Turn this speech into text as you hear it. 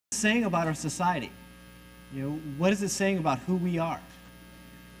saying about our society? You know, what is it saying about who we are?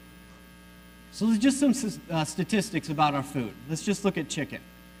 So there's just some statistics about our food. Let's just look at chicken.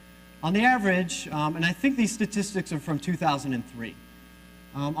 On the average, and I think these statistics are from 2003,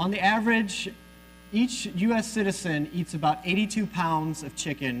 on the average, each U.S. citizen eats about 82 pounds of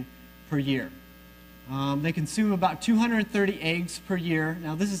chicken per year. They consume about 230 eggs per year.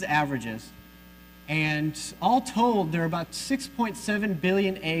 Now, this is averages. And all told, there are about 6.7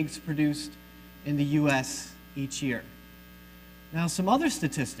 billion eggs produced in the U.S. each year. Now, some other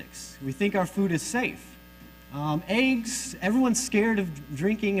statistics. We think our food is safe. Eggs, everyone's scared of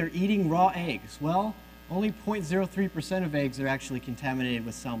drinking or eating raw eggs. Well, only 0.03% of eggs are actually contaminated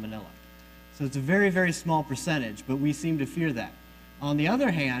with salmonella. So it's a very, very small percentage, but we seem to fear that. On the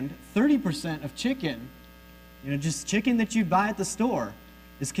other hand, 30% of chicken, you know, just chicken that you buy at the store,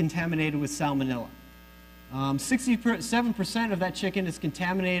 is contaminated with salmonella. 67% of that chicken is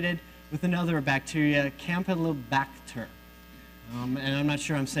contaminated with another bacteria, Campylobacter. And I'm not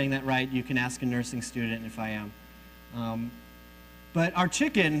sure I'm saying that right. You can ask a nursing student if I am. But our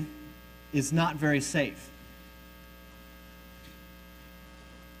chicken is not very safe.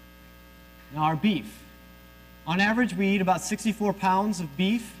 Now, our beef. On average, we eat about 64 pounds of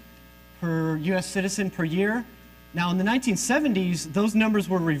beef per U.S. citizen per year. Now, in the 1970s, those numbers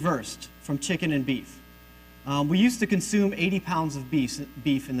were reversed from chicken and beef. We used to consume 80 pounds of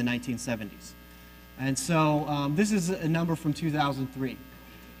beef in the 1970s. And so this is a number from 2003.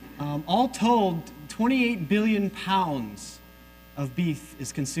 All told, 28 billion pounds of beef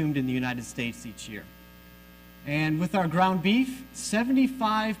is consumed in the United States each year. And with our ground beef,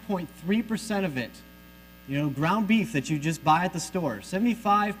 75.3% of it, you know, ground beef that you just buy at the store,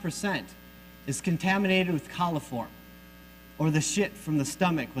 75% is contaminated with coliform, or the shit from the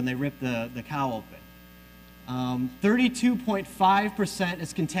stomach when they rip the cow open. 32.5%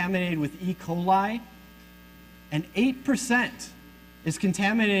 is contaminated with E. coli, and 8% is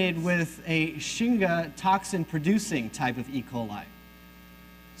contaminated with a Shigella toxin-producing type of E. coli.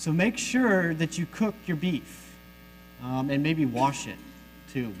 So make sure that you cook your beef, and maybe wash it,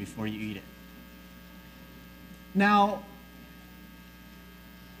 too, before you eat it. Now,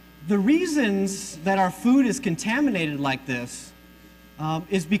 the reasons that our food is contaminated like this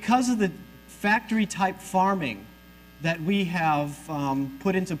is because of the factory-type farming that we have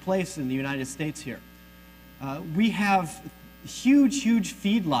put into place in the United States here. We have huge, huge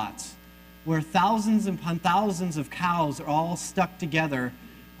feedlots where thousands upon thousands of cows are all stuck together,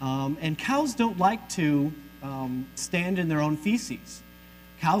 and cows don't like to stand in their own feces.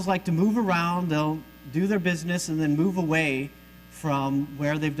 Cows like to move around, they'll do their business and then move away from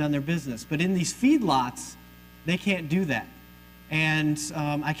where they've done their business. But in these feedlots, they can't do that. And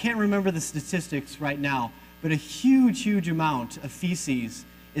I can't remember the statistics right now, but a huge, huge amount of feces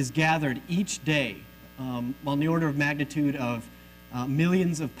is gathered each day, on the order of magnitude of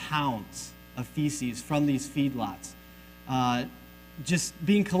millions of pounds of feces from these feedlots, just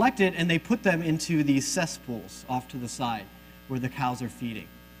being collected, and they put them into these cesspools off to the side where the cows are feeding.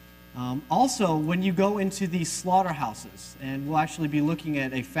 Also, when you go into these slaughterhouses, and we'll actually be looking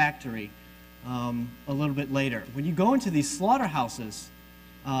at a factory a little bit later. When you go into these slaughterhouses,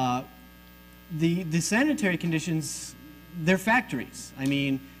 the sanitary conditions, they're factories. I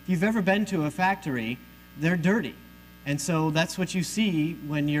mean, if you've ever been to a factory, they're dirty. And so that's what you see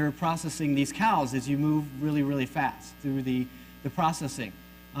when you're processing these cows, is you move really, really fast through the processing.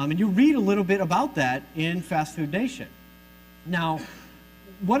 And you read a little bit about that in Fast Food Nation. Now,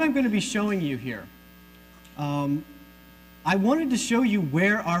 what I'm going to be showing you here, I wanted to show you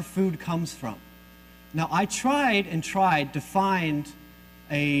where our food comes from. Now, I tried to find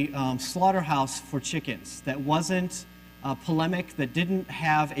a slaughterhouse for chickens that wasn't polemic, that didn't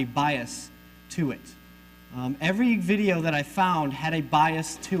have a bias to it. Every video that I found had a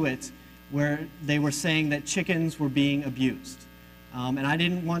bias to it where they were saying that chickens were being abused. And I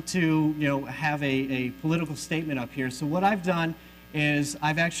didn't want to, have a political statement up here. So what I've done is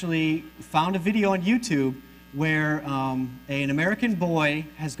I've actually found a video on YouTube where an American boy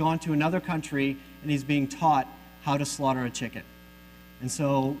has gone to another country and he's being taught how to slaughter a chicken. And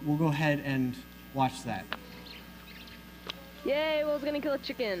so we'll go ahead and watch that. Yay, Will's gonna kill a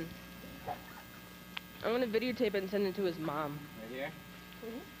chicken. I'm gonna videotape it and send it to his mom. Right here?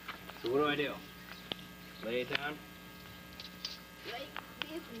 Mm-hmm. So what do I do? Lay it down? Like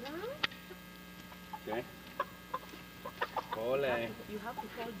this now? Okay. Ole. You have to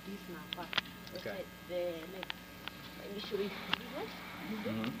hold this now, but okay. The leg. Initially, this way.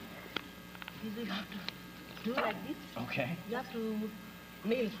 Mm-hmm. This way you have to do like this. Okay. You have to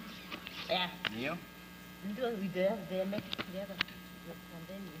kneel. Yeah. Kneel? You do it with the leg together. And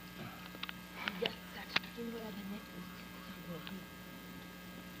then you...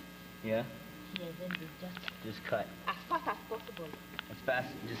 Yeah? Yeah, then we Just cut. as fast as possible. As fast,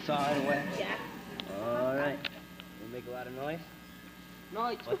 just saw it away. Yeah. All right. We'll make a lot of noise. No,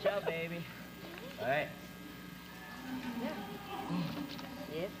 it's Watch out, baby. All right.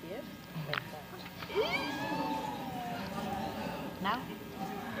 Yes, yes. Like that. Now?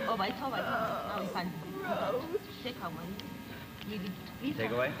 Oh, my God, my God. Now you can take away. You eat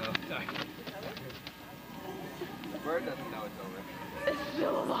Take it. away? Oh, sorry. The bird doesn't know it's over. It's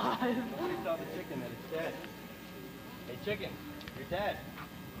still alive. We saw the chicken that it's dead. Hey, chicken, you're dead.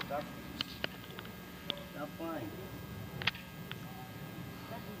 Stop. Stop flying.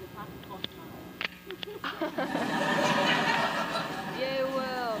 Yeah, it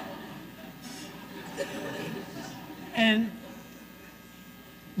will. And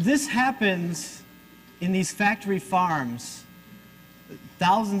this happens in these factory farms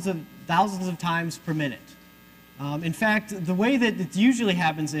thousands of times per minute. In fact, the way that it usually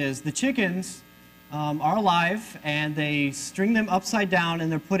happens is the chickens are alive and they string them upside down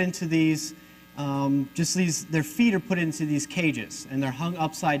and they're put into these, their feet are put into these cages and they're hung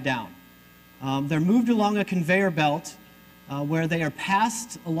upside down. They're moved along a conveyor belt where they are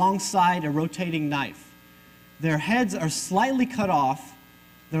passed alongside a rotating knife. Their heads are slightly cut off,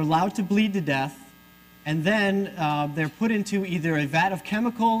 they're allowed to bleed to death, and then they're put into either a vat of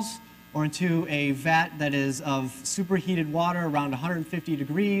chemicals or into a vat that is of superheated water around 150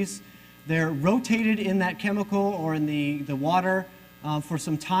 degrees. They're rotated in that chemical or in the water for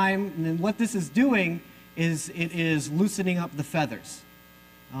some time, and then what this is doing is it is loosening up the feathers.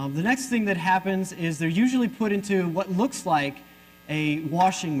 The next thing that happens is they're usually put into what looks like a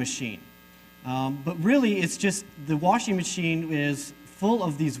washing machine. But really, it's just the washing machine is full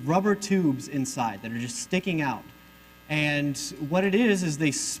of these rubber tubes inside that are just sticking out. And what it is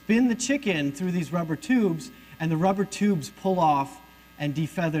they spin the chicken through these rubber tubes, and the rubber tubes pull off and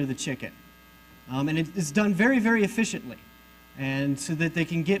defeather the chicken. And it's done very, very efficiently, and so that they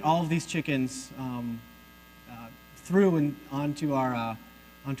can get all of these chickens through and onto our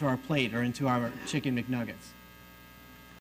plate or into our chicken McNuggets.